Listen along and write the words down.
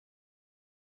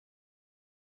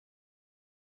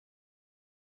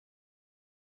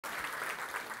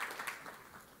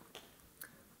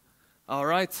All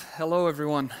right, hello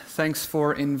everyone. Thanks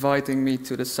for inviting me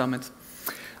to the summit.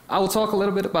 I will talk a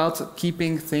little bit about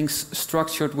keeping things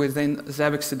structured within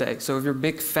Zabbix today. So if you're a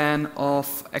big fan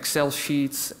of Excel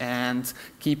sheets and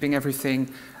keeping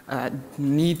everything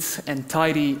neat and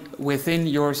tidy within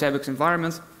your Zabbix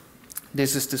environment,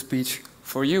 this is the speech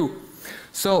for you.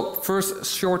 So first,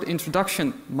 short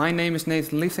introduction. My name is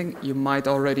Nathan Liefting. You might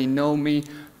already know me.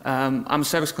 I'm a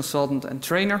Zabbix consultant and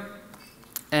trainer.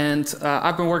 And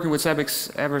I've been working with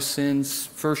Zabbix ever since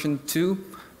version 2.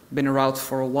 Been around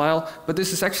for a while, but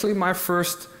this is actually my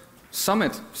first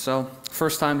summit. So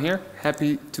first time here,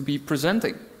 happy to be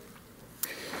presenting.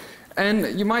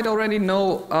 And you might already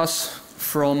know us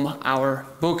from our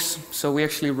books. So we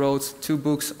actually wrote 2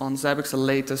 books on Zabbix, the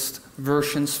latest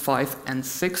versions 5 and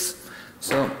 6.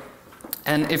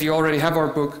 And if you already have our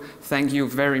book, thank you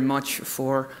very much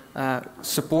for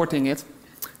supporting it.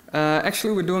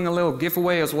 Actually, we're doing a little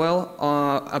giveaway as well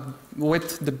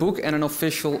with the book and an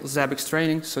official Zabbix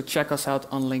training, so check us out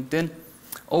on LinkedIn.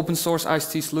 Open source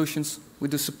ICT solutions, we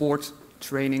do support,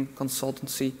 training,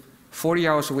 consultancy, 40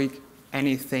 hours a week,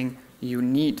 anything you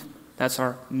need. That's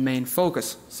our main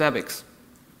focus, Zabbix.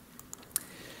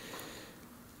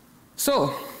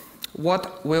 So,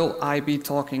 what will I be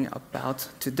talking about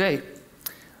today?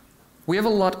 We have a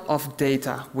lot of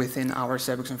data within our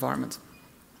Zabbix environment.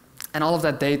 And all of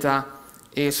that data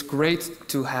is great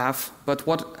to have, but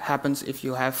what happens if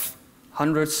you have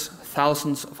hundreds,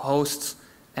 thousands of hosts,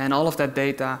 and all of that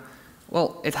data,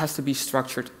 well, it has to be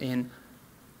structured in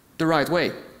the right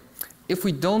way. If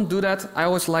we don't do that, I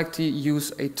always like to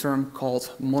use a term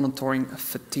called monitoring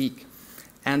fatigue.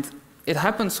 And it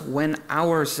happens when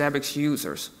our Zabbix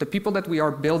users, the people that we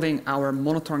are building our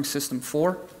monitoring system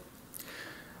for,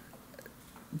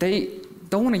 they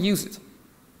don't want to use it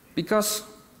because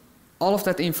all of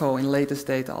that info in latest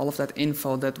data, all of that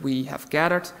info that we have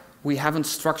gathered, we haven't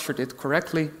structured it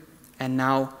correctly, and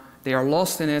now they are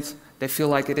lost in it, they feel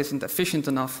like it isn't efficient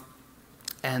enough,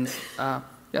 and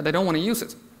they don't want to use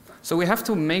it. So we have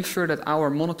to make sure that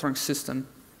our monitoring system,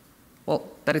 well,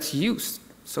 that it's used.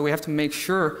 So we have to make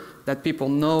sure that people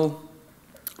know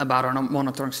about our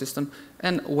monitoring system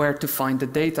and where to find the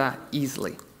data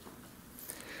easily.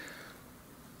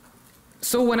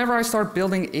 So whenever I start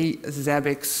building a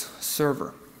Zabbix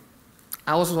server,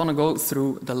 I always want to go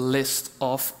through the list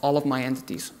of all of my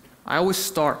entities. I always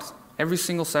start every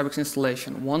single Zabbix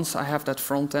installation. Once I have that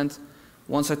front end,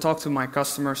 once I talk to my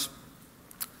customers,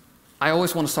 I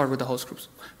always want to start with the host groups,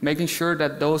 making sure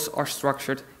that those are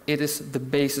structured. It is the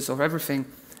basis of everything.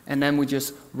 And then we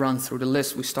just run through the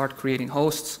list. We start creating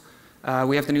hosts.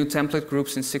 We have the new template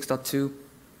groups in 6.2.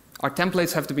 Our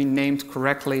templates have to be named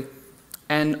correctly.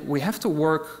 And we have to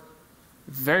work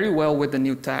very well with the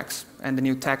new tags and the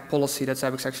new tag policy that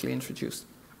Zabbix actually introduced.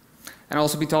 And I'll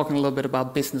also be talking a little bit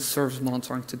about business service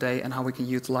monitoring today and how we can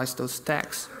utilize those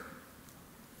tags.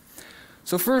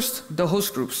 So first, the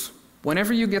host groups.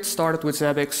 Whenever you get started with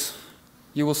Zabbix,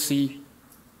 you will see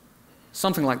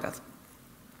something like that,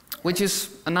 which is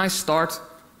a nice start.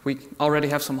 We already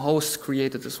have some hosts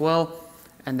created as well,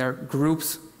 and they're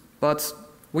grouped, but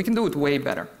we can do it way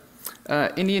better.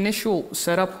 In the initial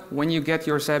setup, when you get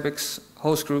your Zabbix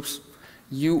host groups,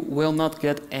 you will not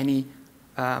get any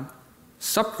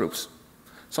subgroups.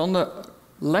 So on the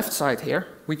left side here,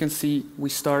 we can see we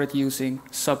started using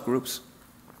subgroups,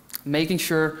 making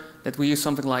sure that we use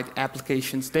something like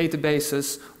applications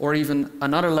databases, or even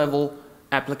another level,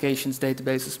 applications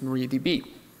databases, MariaDB.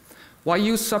 Why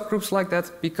use subgroups like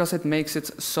that? Because it makes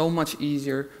it so much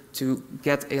easier to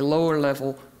get a lower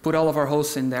level, put all of our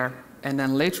hosts in there, and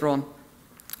then later on,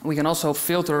 we can also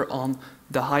filter on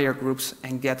the higher groups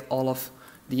and get all of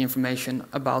the information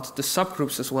about the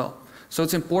subgroups as well. So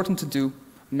it's important to do,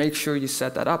 make sure you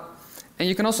set that up. And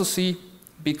you can also see,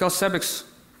 because Zabbix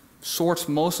sorts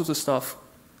most of the stuff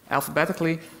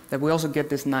alphabetically, that we also get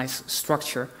this nice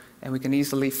structure, and we can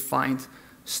easily find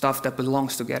stuff that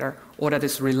belongs together or that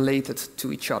is related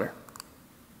to each other.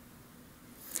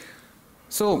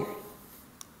 So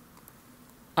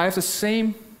I have the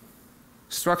same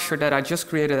structure that I just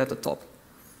created at the top.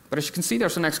 But as you can see,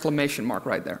 there's an exclamation mark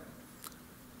right there.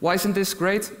 Why isn't this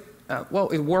great? Well,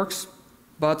 it works,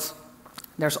 but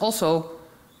there's also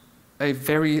a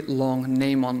very long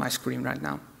name on my screen right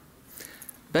now.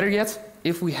 Better yet,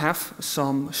 if we have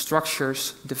some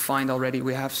structures defined already,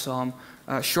 we have some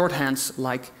shorthands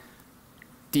like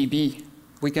DB,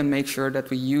 we can make sure that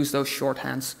we use those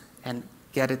shorthands and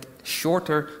get it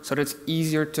shorter so that it's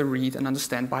easier to read and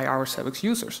understand by our Zabbix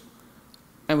users.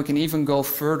 And we can even go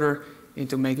further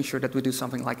into making sure that we do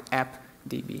something like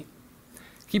app.db.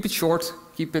 Keep it short,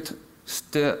 keep it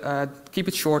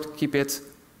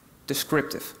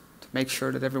descriptive to make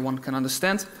sure that everyone can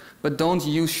understand. But don't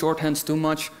use shorthands too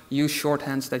much. Use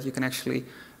shorthands that you can actually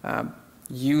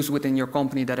use within your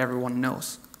company that everyone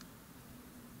knows.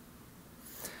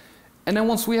 And then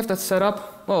once we have that set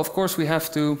up, well, of course, we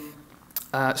have to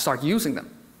start using them.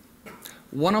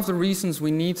 One of the reasons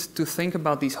we need to think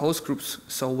about these host groups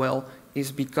so well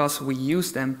is because we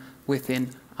use them within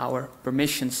our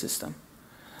permission system.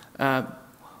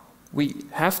 We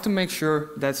have to make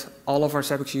sure that all of our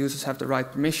Zabbix users have the right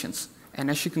permissions. And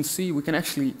as you can see, we can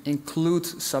actually include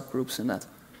subgroups in that.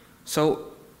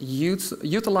 So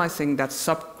utilizing that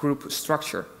subgroup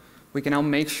structure, we can now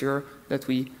make sure that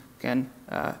we can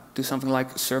do something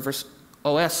like servers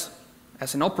OS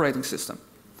as an operating system.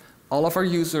 All of our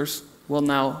users will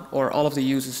now, or all of the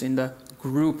users in the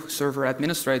group server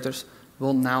administrators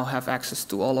will now have access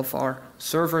to all of our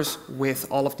servers with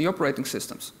all of the operating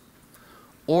systems.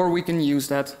 Or we can use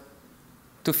that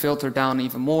to filter down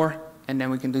even more, and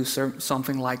then we can do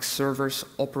something like servers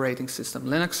operating system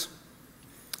Linux.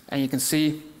 And you can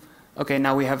see, okay,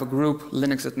 now we have a group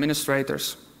Linux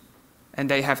administrators, and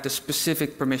they have the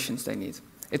specific permissions they need.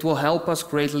 It will help us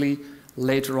greatly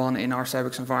later on in our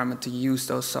Zabbix environment to use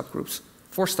those subgroups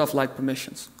for stuff like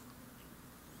permissions.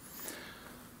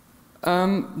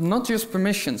 Not just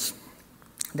permissions.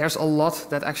 There's a lot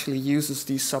that actually uses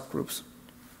these subgroups.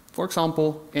 For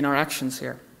example, in our actions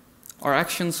here. Our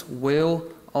actions will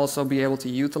also be able to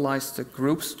utilize the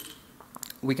groups.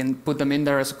 We can put them in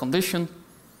there as a condition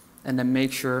and then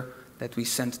make sure that we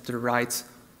send the right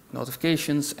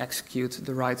notifications, execute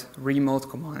the right remote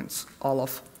commands, all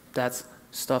of that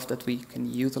stuff that we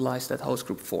can utilize that host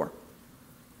group for.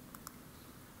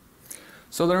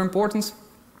 So they're important.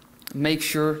 Make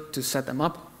sure to set them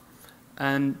up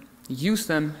and use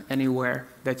them anywhere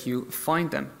that you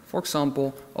find them. For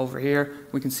example, over here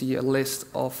we can see a list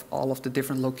of all of the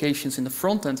different locations in the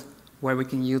front end where we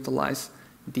can utilize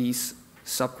these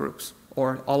subgroups,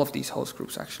 or all of these host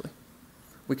groups actually.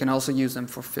 We can also use them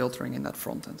for filtering in that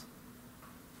front end.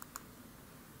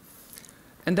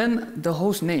 And then the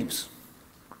host names.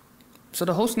 So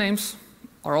the host names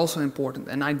are also important,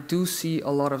 and I do see a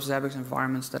lot of Zabbix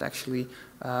environments that actually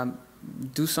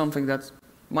do something that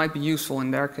might be useful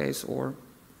in their case or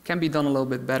can be done a little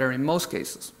bit better in most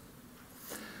cases.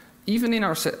 Even in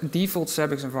our default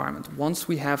Zabbix environment, once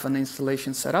we have an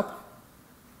installation set up,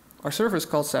 our server is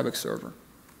called Zabbix server.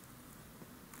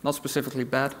 Not specifically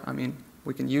bad. I mean,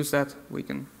 we can use that. We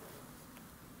can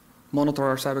monitor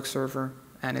our Zabbix server,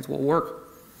 and it will work.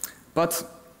 But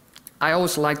I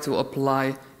always like to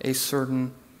apply a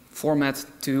certain format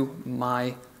to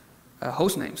my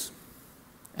host names.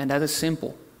 And that is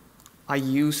simple. I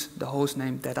use the host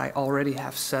name that I already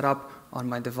have set up on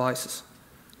my devices.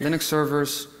 Linux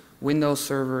servers, Windows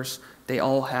servers, they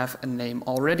all have a name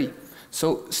already.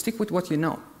 So stick with what you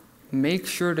know. Make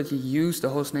sure that you use the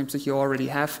host names that you already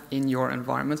have in your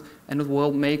environment, and it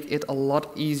will make it a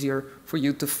lot easier for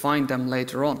you to find them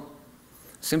later on,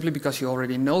 simply because you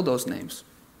already know those names.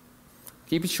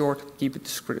 Keep it short, keep it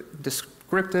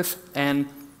descriptive, and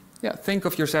yeah, think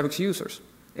of your Zabbix users.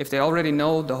 If they already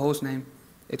know the host name,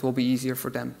 it will be easier for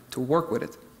them to work with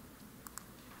it.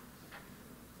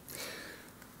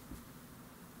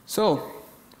 So,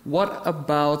 what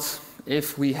about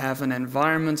if we have an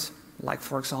environment, like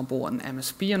for example an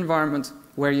MSP environment,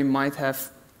 where you might have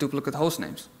duplicate host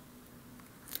names?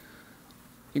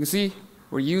 You can see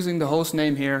we're using the host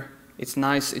name here. It's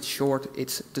nice, it's short,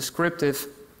 it's descriptive,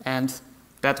 and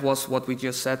that was what we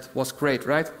just said was great,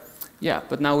 right? Yeah,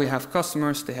 but now we have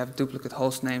customers, they have duplicate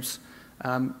host names.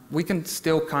 We can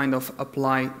still kind of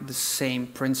apply the same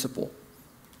principle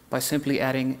by simply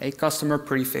adding a customer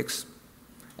prefix.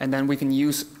 And then we can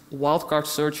use wildcard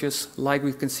searches like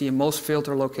we can see in most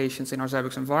filter locations in our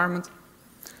Zabbix environment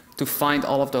to find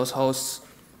all of those hosts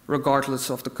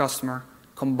regardless of the customer.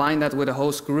 Combine that with a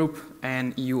host group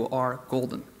and you are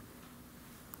golden.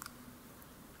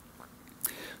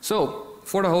 So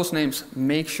for the host names,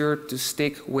 make sure to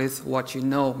stick with what you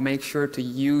know. Make sure to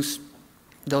use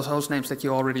those host names that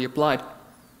you already applied.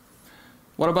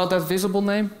 What about that visible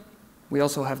name? We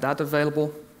also have that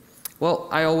available. Well,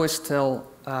 I always tell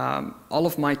all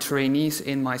of my trainees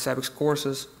in my Zabbix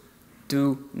courses,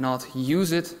 do not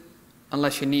use it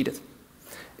unless you need it.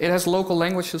 It has local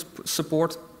language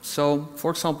support, so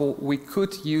for example, we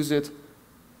could use it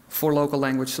for local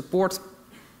language support,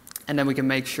 and then we can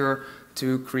make sure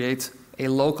to create a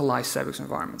localized Zabbix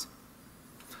environment.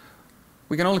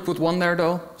 We can only put one there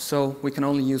though, so we can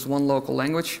only use one local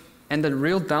language. And the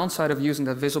real downside of using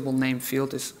that visible name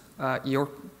field is your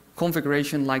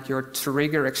configuration, like your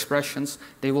trigger expressions,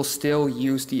 they will still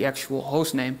use the actual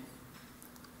host name.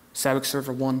 Zabbix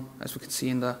server 1, as we can see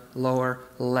in the lower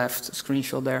left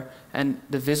screenshot there, and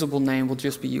the visible name will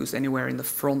just be used anywhere in the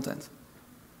front end.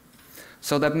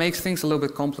 So that makes things a little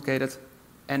bit complicated,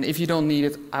 and if you don't need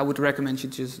it, I would recommend you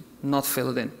just not fill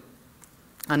it in.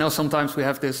 I know sometimes we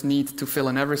have this need to fill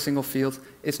in every single field.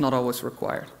 It's not always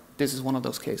required. This is one of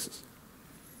those cases.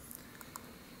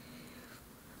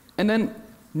 And then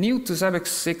new to Zabbix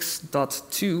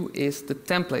 6.2 is the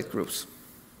template groups.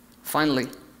 Finally,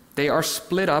 they are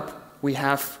split up. We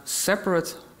have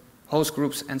separate host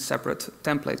groups and separate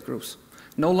template groups.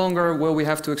 No longer will we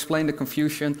have to explain the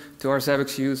confusion to our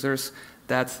Zabbix users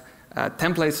that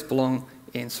templates belong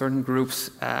in certain groups.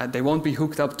 They won't be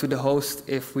hooked up to the host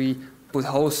if we put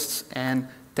hosts and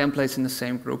templates in the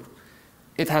same group.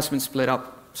 It has been split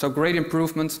up. So great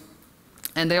improvement.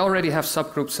 And they already have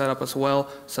subgroups set up as well,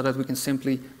 so that we can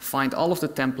simply find all of the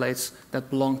templates that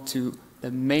belong to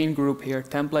the main group here,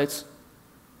 templates.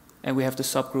 And we have the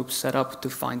subgroups set up to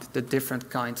find the different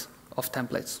kinds of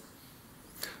templates.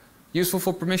 Useful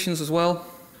for permissions as well.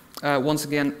 Once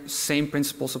again, same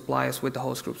principles apply as with the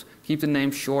host groups. Keep the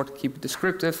name short, keep it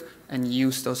descriptive, and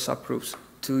use those subgroups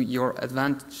to your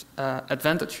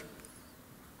advantage.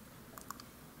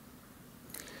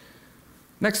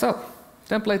 Next up,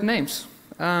 template names.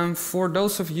 For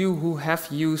those of you who have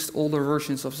used older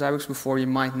versions of Zabbix before, you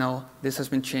might know this has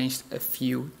been changed a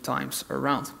few times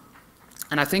around.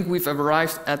 And I think we've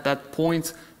arrived at that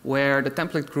point where the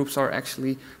template groups are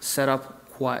actually set up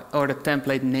or the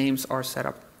template names are set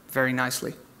up very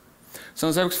nicely. So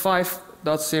in Zabbix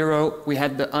 5.0, we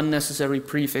had the unnecessary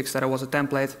prefix that it was a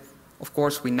template. Of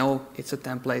course, we know it's a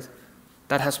template.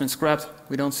 That has been scrapped.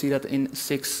 We don't see that in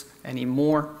 6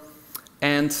 anymore.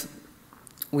 And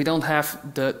we don't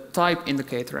have the type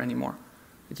indicator anymore.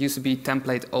 It used to be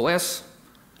template OS.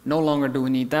 No longer do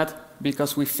we need that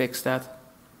because we fixed that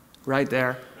right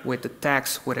there with the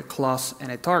tags with a class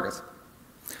and a target.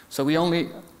 So we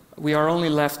are only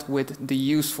left with the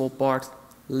useful part,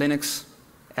 Linux,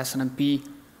 SNMP,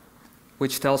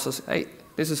 which tells us, hey,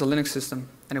 this is a Linux system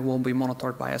and it won't be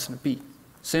monitored by SNMP.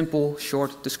 Simple,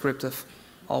 short, descriptive,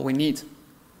 all we need.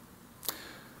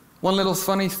 One little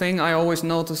funny thing I always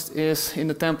noticed is in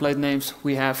the template names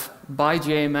we have by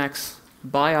JMX,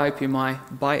 by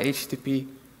IPMI, by HTTP,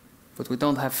 but we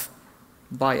don't have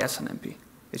by SNMP.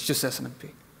 It's just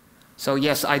SNMP. So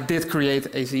yes, I did create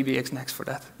a ZBX next for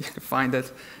that. You can find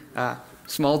it,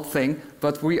 small thing,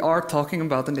 but we are talking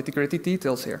about the nitty-gritty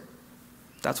details here.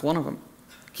 That's one of them.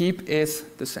 Keep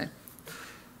it the same.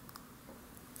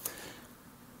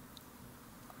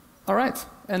 All right,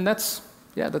 and that's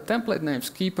the template names.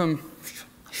 Keep them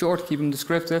short, keep them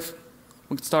descriptive.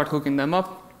 We can start hooking them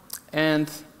up and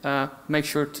make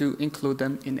sure to include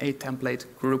them in a template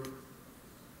group.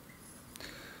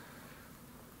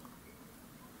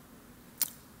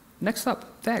 Next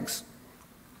up, tags.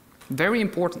 Very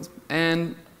important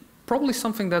and probably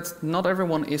something that not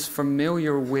everyone is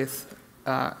familiar with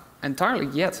entirely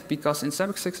yet, because in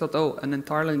Zabbix 6.0 an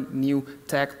entirely new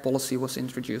tag policy was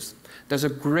introduced. There's a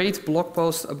great blog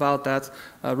post about that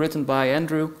written by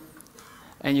Andrew,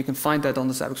 and you can find that on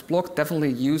the Zabbix blog.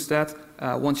 Definitely use that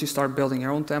once you start building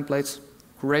your own templates.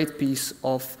 Great piece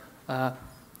of,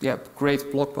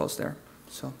 great blog post there.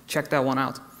 So check that one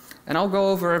out. And I'll go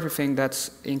over everything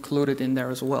that's included in there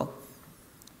as well.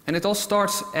 And it all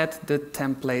starts at the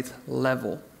template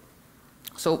level.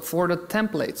 So for the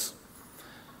templates,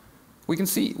 we can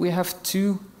see we have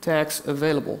two tags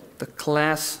available, the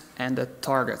class and the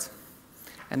target.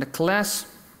 And the class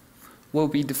will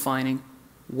be defining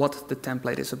what the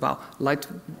template is about.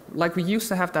 Like we used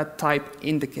to have that type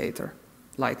indicator,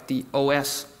 like the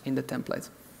OS in the template.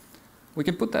 We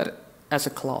can put that as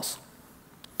a class.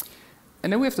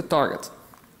 And then we have the target.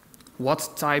 What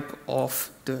type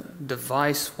of the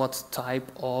device, what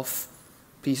type of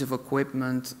piece of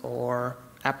equipment or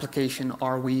application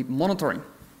are we monitoring?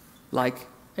 Like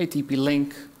a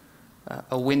TP-Link,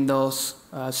 a Windows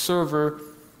server,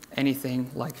 anything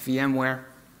like VMware.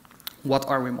 What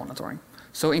are we monitoring?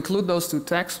 So include those two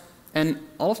tags, and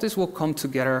all of this will come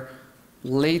together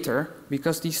later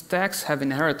because these tags have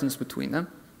inheritance between them,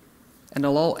 and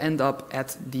they'll all end up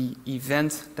at the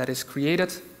event that is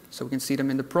created, so we can see them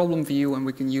in the problem view and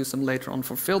we can use them later on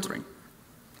for filtering.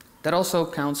 That also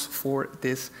counts for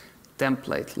this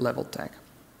template level tag.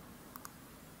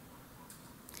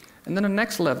 And then the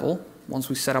next level, once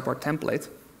we set up our template,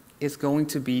 is going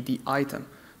to be the item.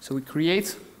 So we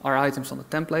create our items on the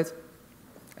template,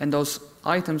 and those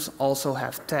items also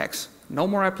have tags. No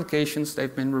more applications,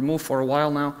 they've been removed for a while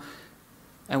now,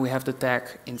 and we have the tag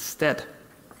instead.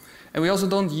 And we also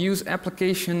don't use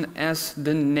application as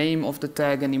the name of the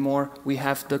tag anymore. We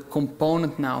have the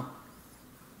component now.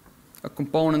 A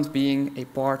component being a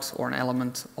part or an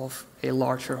element of a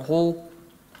larger whole.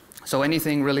 So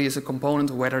anything really is a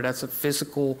component, whether that's a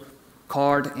physical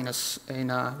card in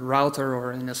a router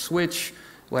or in a switch,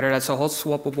 whether that's a hot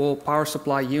swappable power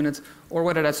supply unit, or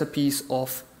whether that's a piece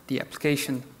of the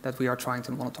application that we are trying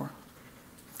to monitor.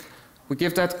 We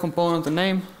give that component a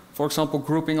name, for example,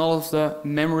 grouping all of the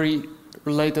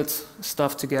memory-related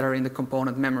stuff together in the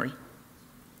component memory.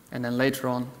 And then later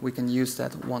on, we can use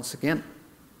that once again.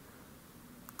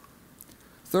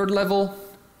 Third level,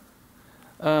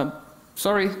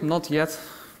 sorry, not yet,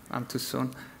 I'm too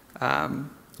soon.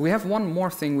 We have one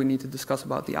more thing we need to discuss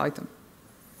about the item.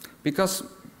 Because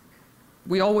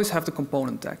we always have the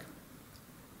component tag.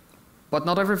 But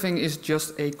not everything is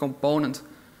just a component.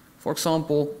 For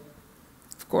example,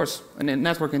 of course, a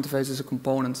network interface is a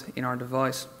component in our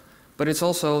device, but it's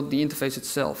also the interface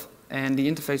itself. And the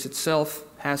interface itself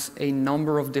has a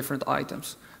number of different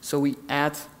items. So we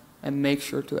add and make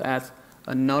sure to add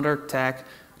another tag,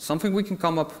 something we can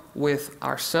come up with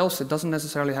ourselves. It doesn't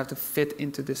necessarily have to fit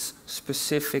into this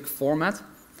specific format,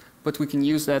 but we can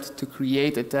use that to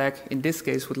create a tag, in this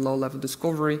case with low-level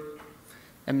discovery,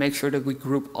 and make sure that we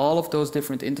group all of those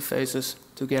different interfaces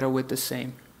together with the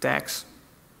same tags.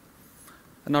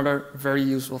 Another very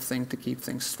useful thing to keep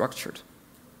things structured.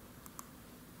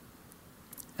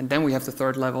 And then we have the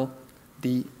third level,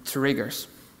 the triggers.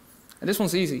 And this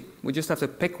one's easy. We just have to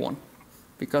pick one,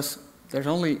 because there's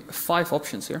only 5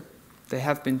 options here. They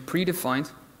have been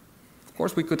predefined. Of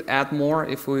course, we could add more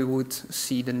if we would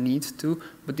see the need to,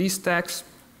 but these tags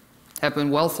have been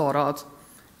well thought out,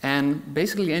 and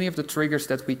basically any of the triggers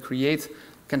that we create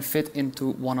can fit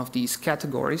into one of these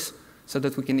categories, so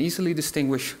that we can easily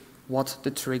distinguish what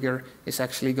the trigger is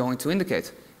actually going to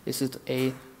indicate. Is it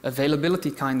an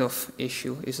availability kind of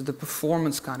issue? Is it a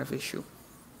performance kind of issue?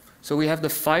 So we have the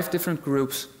 5 different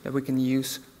groups that we can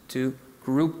use to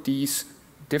group these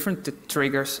different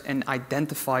triggers and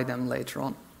identify them later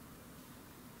on.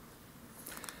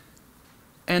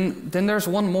 And then there's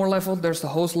one more level, there's the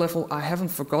host level. I haven't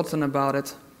forgotten about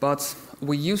it, but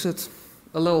we use it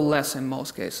a little less in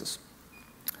most cases.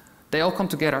 They all come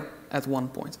together at one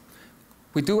point.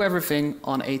 We do everything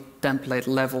on a template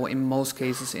level in most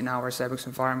cases in our Zabbix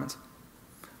environment.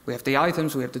 We have the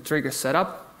items, we have the triggers set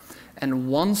up, and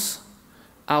once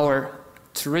our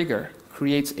trigger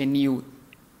creates a new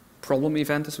problem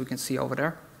event, as we can see over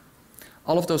there,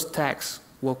 all of those tags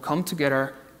will come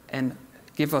together and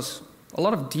give us a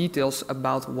lot of details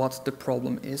about what the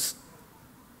problem is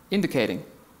indicating.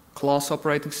 Class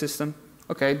operating system.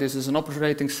 Okay, this is an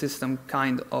operating system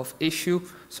kind of issue,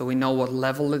 so we know what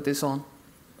level it is on.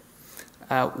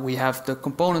 We have the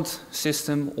component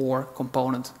system or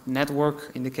component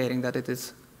network, indicating that it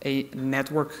is a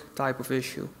network type of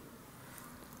issue.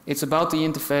 It's about the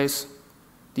interface,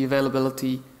 the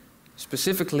availability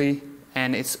specifically,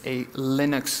 and it's a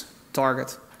Linux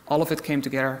target. All of it came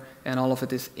together, and all of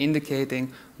it is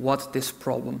indicating what this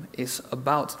problem is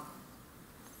about.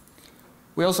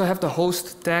 We also have the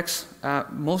host tags.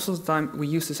 Most of the time we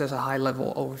use this as a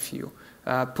high-level overview.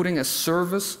 Putting a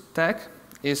service tag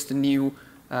is the new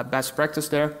best practice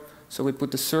there. So we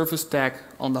put the service tag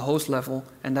on the host level,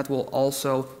 and that will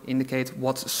also indicate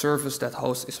what service that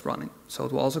host is running. So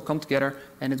it will also come together,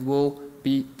 and it will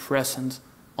be present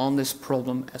on this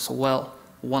problem as well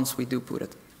once we do put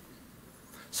it.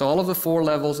 So all of the 4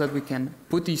 levels that we can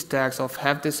put these tags of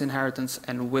have this inheritance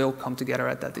and will come together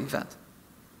at that event.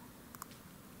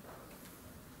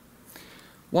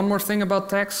 One more thing about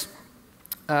tags.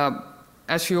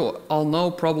 As you all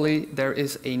know, probably there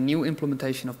is a new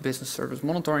implementation of business service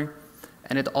monitoring,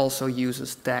 and it also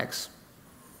uses tags.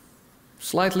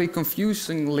 Slightly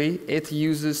confusingly, it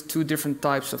uses 2 different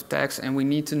types of tags, and we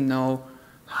need to know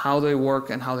how they work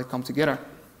and how they come together.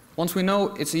 Once we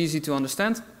know, it's easy to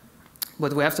understand,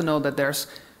 but we have to know that there's,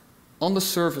 on the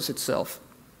service itself,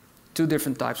 2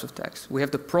 different types of tags. We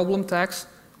have the problem tags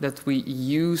that we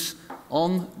use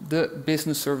on the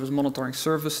business service monitoring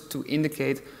service to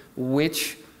indicate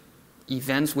which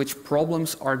events, which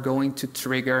problems are going to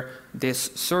trigger this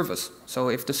service. So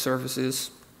if the service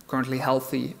is currently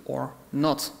healthy or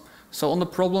not. So on the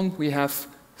problem, we have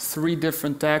 3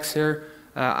 different tags here.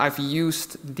 I've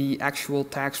used the actual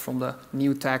tags from the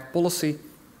new tag policy.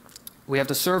 We have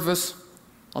the service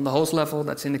on the host level,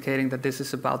 that's indicating that this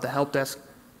is about the help desk.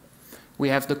 We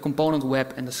have the component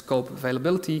web and the scope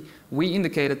availability. We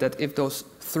indicated that if those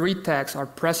 3 tags are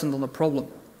present on the problem,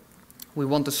 we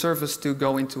want the service to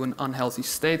go into an unhealthy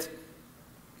state.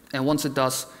 And once it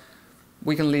does,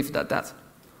 we can leave it at that.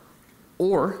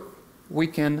 Or we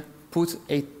can put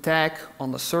a tag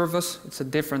on the service. It's a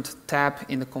different tab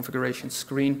in the configuration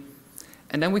screen.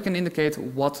 And then we can indicate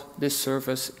what this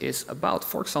service is about.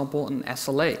 For example, an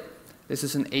SLA. This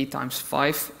is an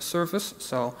 8x5 service,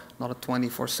 so not a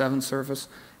 24/7 service.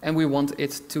 And we want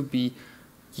it to be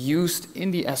used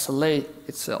in the SLA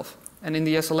itself. And in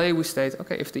the SLA we state,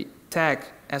 okay, if the tag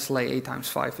SLA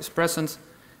 8x5 is present,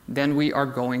 then we are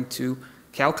going to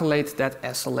calculate that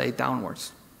SLA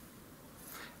downwards.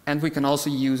 And we can also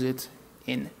use it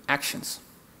in actions.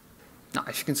 Now,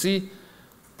 as you can see,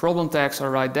 problem tags are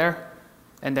right there,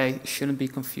 and they shouldn't be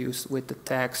confused with the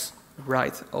tags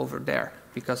right over there,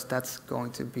 because that's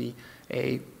going to be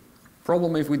a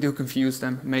problem if we do confuse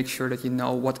them. Make sure that you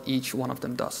know what each one of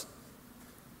them does.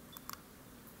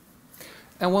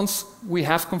 And once we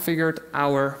have configured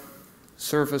our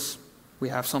service, we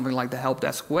have something like the help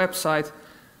desk website,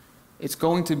 it's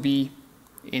going to be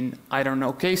in either an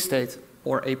OK state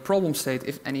or a problem state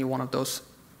if any one of those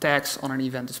tags on an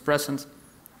event is present.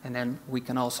 And then we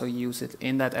can also use it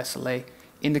in that SLA,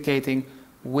 indicating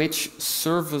which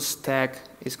service tag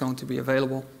is going to be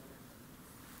available,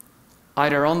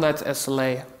 either on that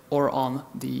SLA or on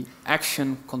the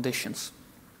action conditions.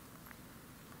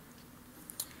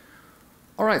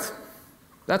 All right,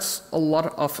 that's a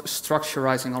lot of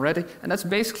structurizing already, and that's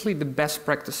basically the best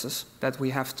practices that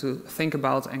we have to think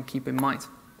about and keep in mind.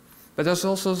 But there's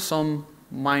also some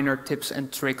minor tips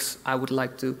and tricks I would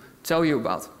like to tell you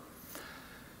about.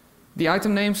 The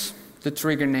item names, the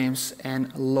trigger names,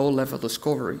 and low-level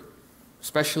discovery.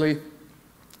 Especially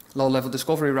low-level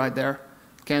discovery right there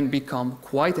can become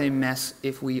quite a mess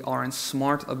if we aren't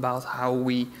smart about how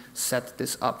we set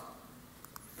this up.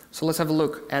 So let's have a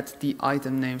look at the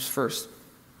item names first.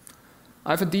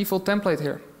 I have a default template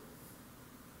here,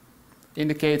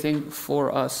 indicating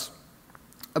for us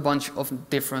a bunch of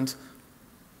different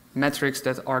metrics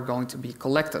that are going to be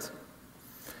collected.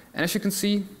 And as you can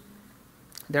see,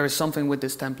 there is something with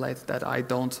this template that I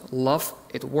don't love.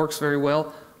 It works very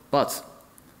well, but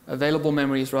available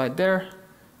memory is right there.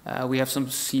 We have some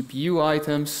CPU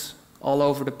items all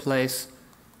over the place.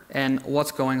 And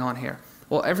what's going on here?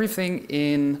 Well, everything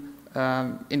in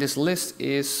this list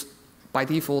is by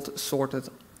default sorted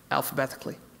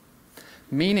alphabetically,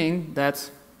 meaning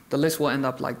that the list will end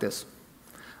up like this.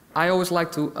 I always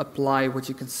like to apply what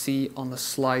you can see on the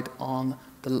slide on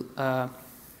the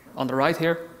right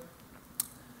here,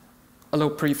 a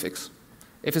little prefix.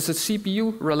 If it's a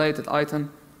CPU related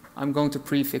item, I'm going to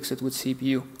prefix it with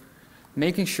CPU,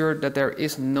 making sure that there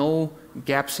is no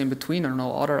gaps in between or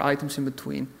no other items in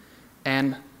between,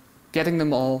 and getting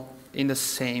them all in the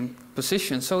same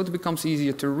position so it becomes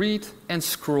easier to read and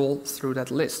scroll through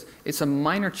that list. It's a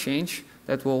minor change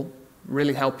that will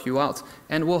really help you out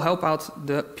and will help out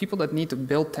the people that need to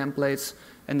build templates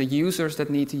and the users that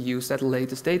need to use that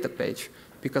latest data page,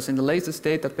 because in the latest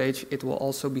data page it will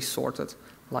also be sorted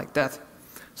like that.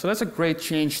 So that's a great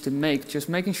change to make, just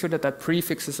making sure that that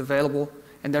prefix is available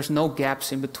and there's no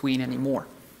gaps in between anymore.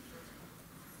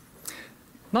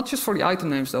 Not just for the item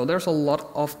names though, there's a lot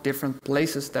of different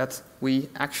places that we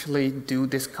actually do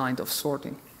this kind of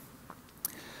sorting.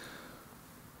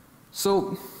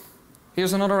 So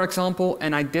here's another example,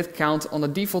 and I did count on the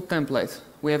default template.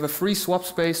 We have a free swap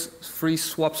space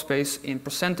in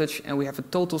percentage, and we have a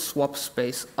total swap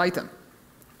space item.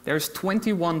 There's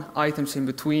 21 items in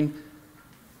between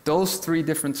those three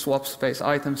different swap space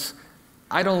items.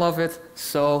 I don't love it,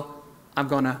 so I'm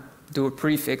gonna do a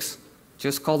prefix.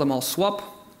 Just call them all swap,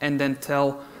 and then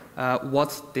tell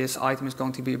what this item is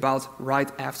going to be about right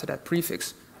after that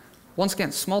prefix. Once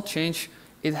again, small change.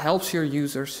 It helps your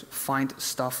users find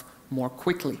stuff more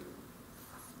quickly.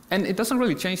 And it doesn't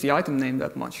really change the item name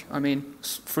that much. I mean,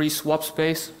 free swap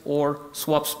space or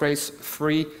swap space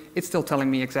free, it's still telling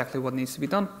me exactly what needs to be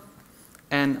done.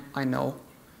 And I know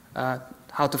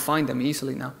how to find them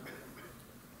easily now.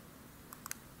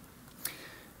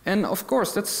 And of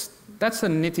course, that's the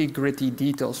nitty-gritty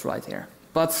details right here.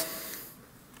 But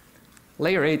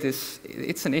layer 8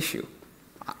 it's an issue.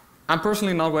 I'm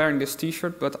personally not wearing this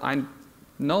t-shirt, but I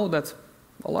know that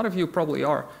a lot of you probably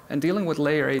are. And dealing with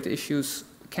layer 8 issues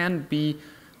can be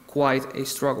quite a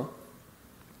struggle.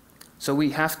 So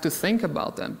we have to think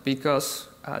about them, because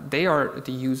they are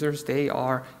the users, they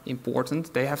are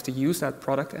important, they have to use that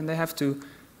product, and they have to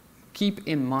keep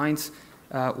in mind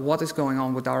what is going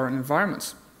on with our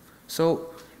environments.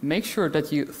 So make sure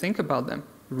that you think about them.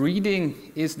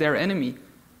 Reading is their enemy.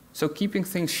 So keeping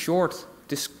things short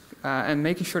and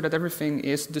making sure that everything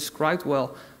is described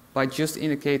well by just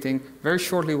indicating very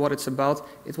shortly what it's about,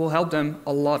 it will help them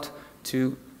a lot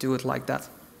to do it like that.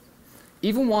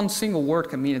 Even one single word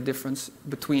can mean a difference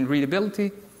between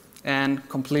readability and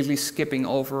completely skipping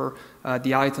over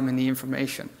the item and the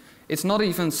information. It's not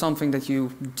even something that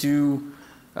you do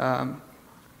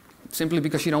simply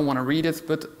because you don't want to read it,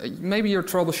 but maybe you're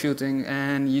troubleshooting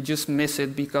and you just miss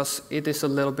it because it is a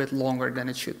little bit longer than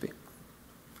it should be.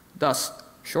 Thus,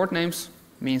 short names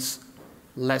means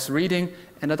less reading,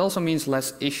 and that also means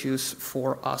less issues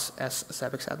for us as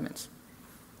Zabbix admins.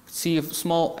 See a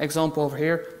small example over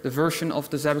here, the version of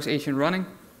the Zabbix agent running.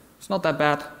 It's not that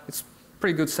bad, it's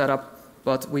pretty good setup,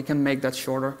 but we can make that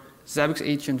shorter. Zabbix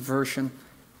agent version,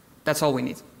 that's all we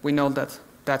need. We know that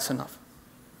that's enough.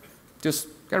 Just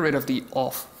get rid of the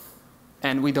off,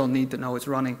 and we don't need to know it's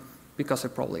running, because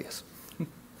it probably is.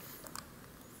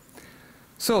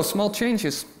 So, small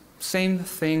changes. Same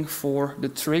thing for the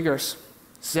triggers.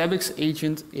 Zabbix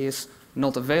agent is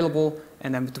not available,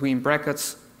 and then between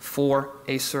brackets for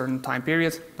a certain time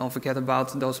period. Don't forget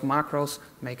about those macros,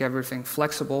 make everything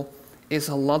flexible. Is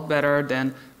a lot better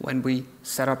than when we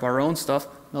set up our own stuff.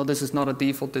 No, this is not a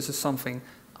default, this is something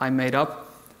I made up.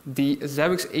 The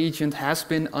Zabbix agent has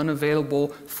been unavailable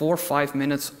for 5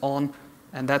 minutes on,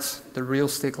 and that's the real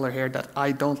stickler here that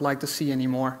I don't like to see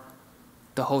anymore,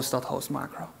 the host.host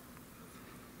macro.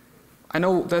 I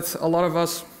know that a lot of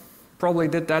us probably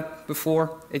did that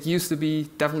before. It used to be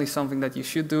definitely something that you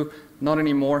should do, not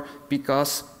anymore,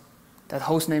 because that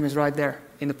host name is right there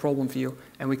in the problem view,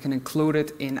 and we can include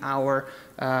it in our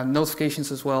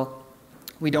notifications as well.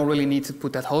 We don't really need to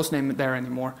put that host name there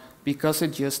anymore, because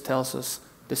it just tells us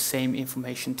the same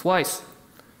information twice.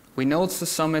 We know it's the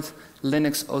Summit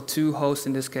Linux 02 host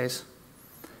in this case,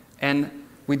 and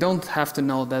we don't have to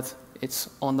know that it's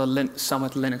on the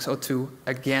Summit Linux 02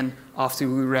 again after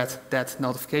we read that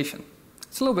notification.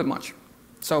 It's a little bit much.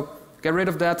 So get rid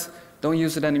of that, don't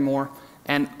use it anymore,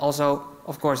 and also,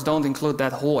 of course, don't include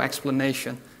that whole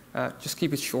explanation. Just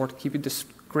keep it short, keep it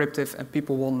descriptive, and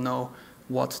people will know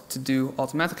what to do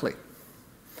automatically.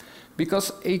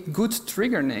 Because a good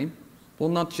trigger name will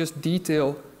not just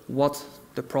detail what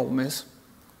the problem is.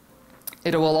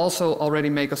 It will also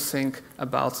already make us think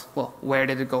about, well, where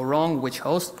did it go wrong, which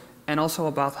host, and also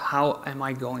about how am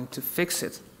I going to fix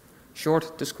it.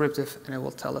 Short, descriptive, and it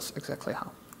will tell us exactly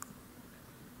how.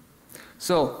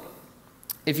 So,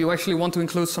 if you actually want to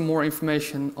include some more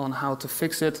information on how to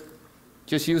fix it,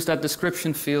 just use that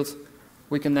description field.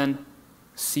 We can then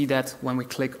see that when we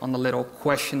click on the little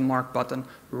question mark button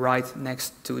right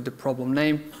next to the problem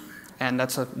name. And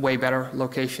that's a way better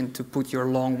location to put your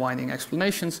long winding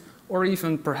explanations, or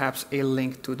even perhaps a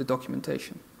link to the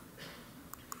documentation.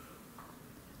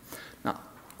 Now,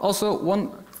 also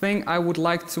one thing I would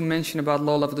like to mention about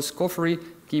low-level discovery,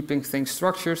 keeping things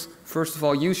structured. First of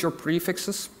all, use your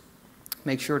prefixes.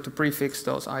 Make sure to prefix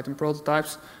those item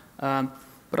prototypes.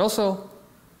 But also,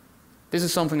 this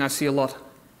is something I see a lot,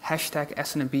 hashtag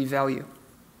SNMP value.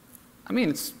 I mean,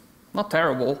 it's not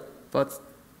terrible, but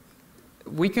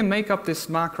we can make up this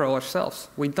macro ourselves.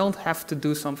 We don't have to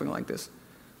do something like this.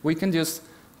 We can just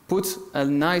put a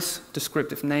nice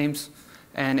descriptive names,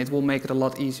 and it will make it a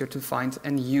lot easier to find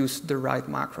and use the right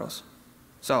macros.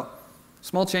 So,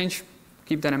 small change,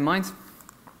 keep that in mind.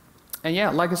 And yeah,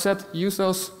 like I said, use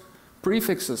those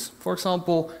prefixes. For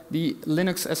example, the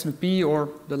Linux SNMP or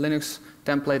the Linux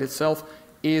template itself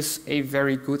is a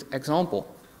very good example.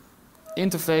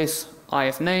 Interface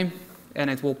IF name, and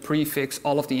it will prefix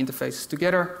all of the interfaces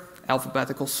together,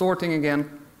 alphabetical sorting again,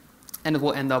 and it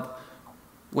will end up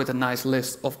with a nice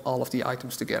list of all of the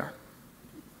items together.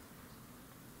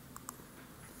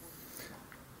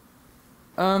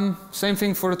 Same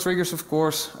thing for the triggers, of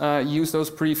course. Use those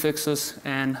prefixes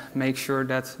and make sure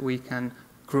that we can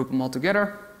group them all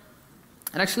together.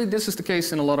 And actually, this is the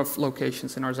case in a lot of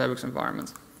locations in our Zabbix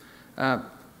environment.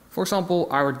 For example,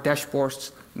 our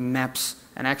dashboards, maps,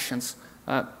 and actions.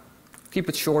 Keep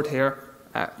it short here.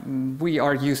 We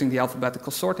are using the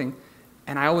alphabetical sorting,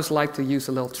 and I always like to use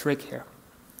a little trick here.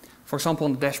 For example,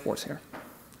 on the dashboards here.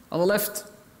 On the left,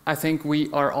 I think we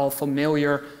are all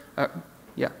familiar.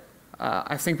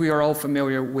 I think we are all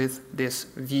familiar with this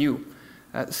view.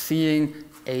 Seeing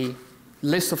a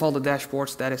list of all the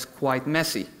dashboards that is quite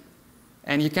messy.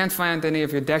 And you can't find any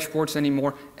of your dashboards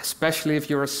anymore, especially if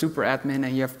you're a super admin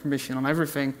and you have permission on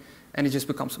everything, and it just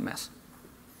becomes a mess.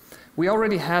 We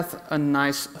already had a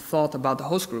nice thought about the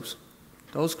host groups.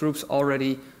 Those groups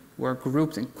already were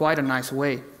grouped in quite a nice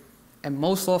way. And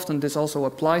most often this also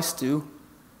applies to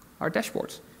our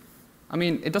dashboards. I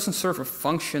mean, it doesn't serve a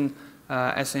function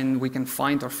as in we can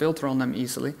find or filter on them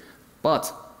easily,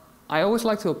 but I always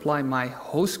like to apply my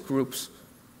host groups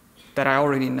that I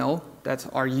already know, that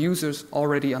our users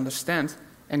already understand,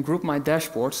 and group my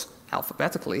dashboards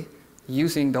alphabetically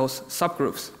using those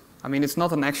subgroups. I mean, it's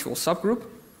not an actual subgroup,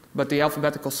 but the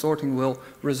alphabetical sorting will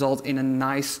result in a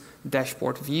nice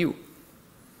dashboard view.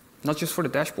 Not just for the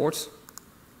dashboards,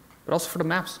 but also for the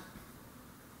maps.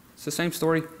 It's the same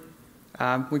story.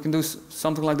 We can do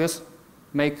something like this,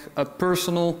 make a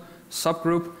personal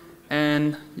subgroup,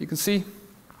 and you can see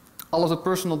all of the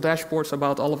personal dashboards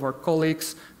about all of our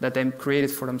colleagues that they created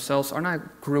for themselves are now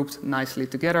grouped nicely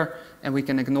together, and we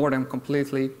can ignore them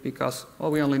completely because,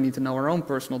 well, we only need to know our own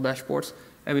personal dashboards,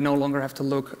 and we no longer have to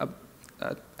look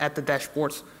at the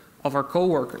dashboards of our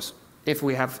coworkers if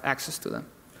we have access to them.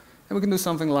 And we can do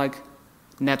something like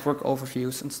network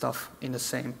overviews and stuff in the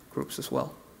same groups as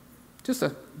well. Just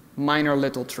a minor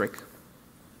little trick.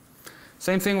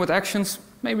 Same thing with actions,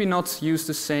 maybe not use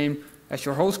the same as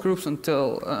your host groups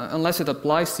unless it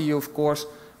applies to you, of course,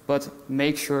 but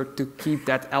make sure to keep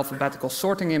that alphabetical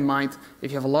sorting in mind.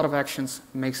 If you have a lot of actions,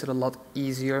 it makes it a lot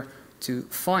easier to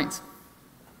find.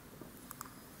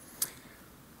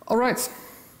 All right,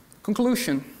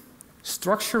 conclusion.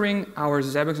 Structuring our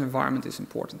Zabbix environment is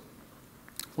important.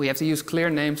 We have to use clear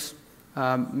names,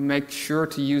 make sure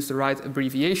to use the right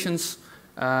abbreviations,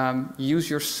 use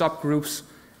your subgroups,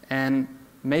 and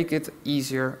make it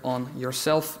easier on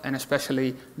yourself and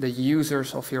especially the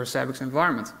users of your Zabbix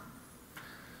environment.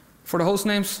 For the host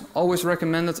names, always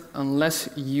recommended, unless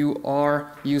you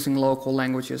are using local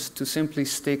languages, to simply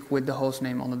stick with the host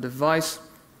name on the device.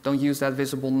 Don't use that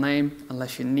visible name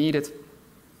unless you need it.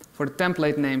 For the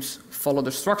template names, follow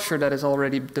the structure that is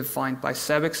already defined by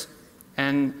Zabbix.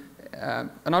 And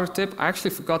another tip, I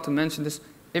actually forgot to mention this,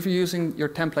 if you're using your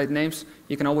template names,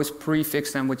 you can always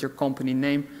prefix them with your company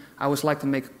name. I always like to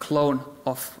make a clone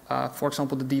of, for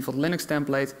example, the default Linux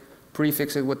template,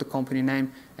 prefix it with the company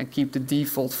name, and keep the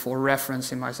default for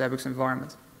reference in my Zabbix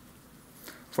environment.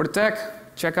 For the tag,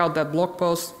 check out that blog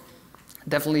post.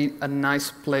 Definitely a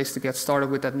nice place to get started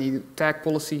with that new tag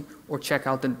policy, or check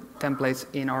out the templates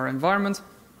in our environment.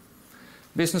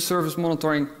 Business service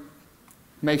monitoring,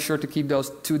 make sure to keep those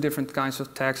two different kinds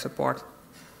of tags apart.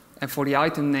 And for the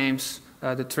item names,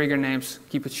 the trigger names,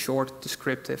 keep it short,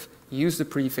 descriptive. Use the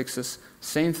prefixes.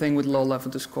 Same thing with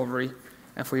low-level discovery.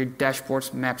 And for your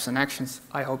dashboards, maps, and actions,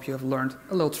 I hope you have learned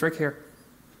a little trick here.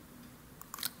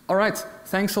 All right,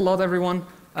 thanks a lot, everyone.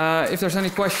 If there's any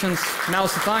questions,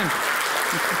 now's the time.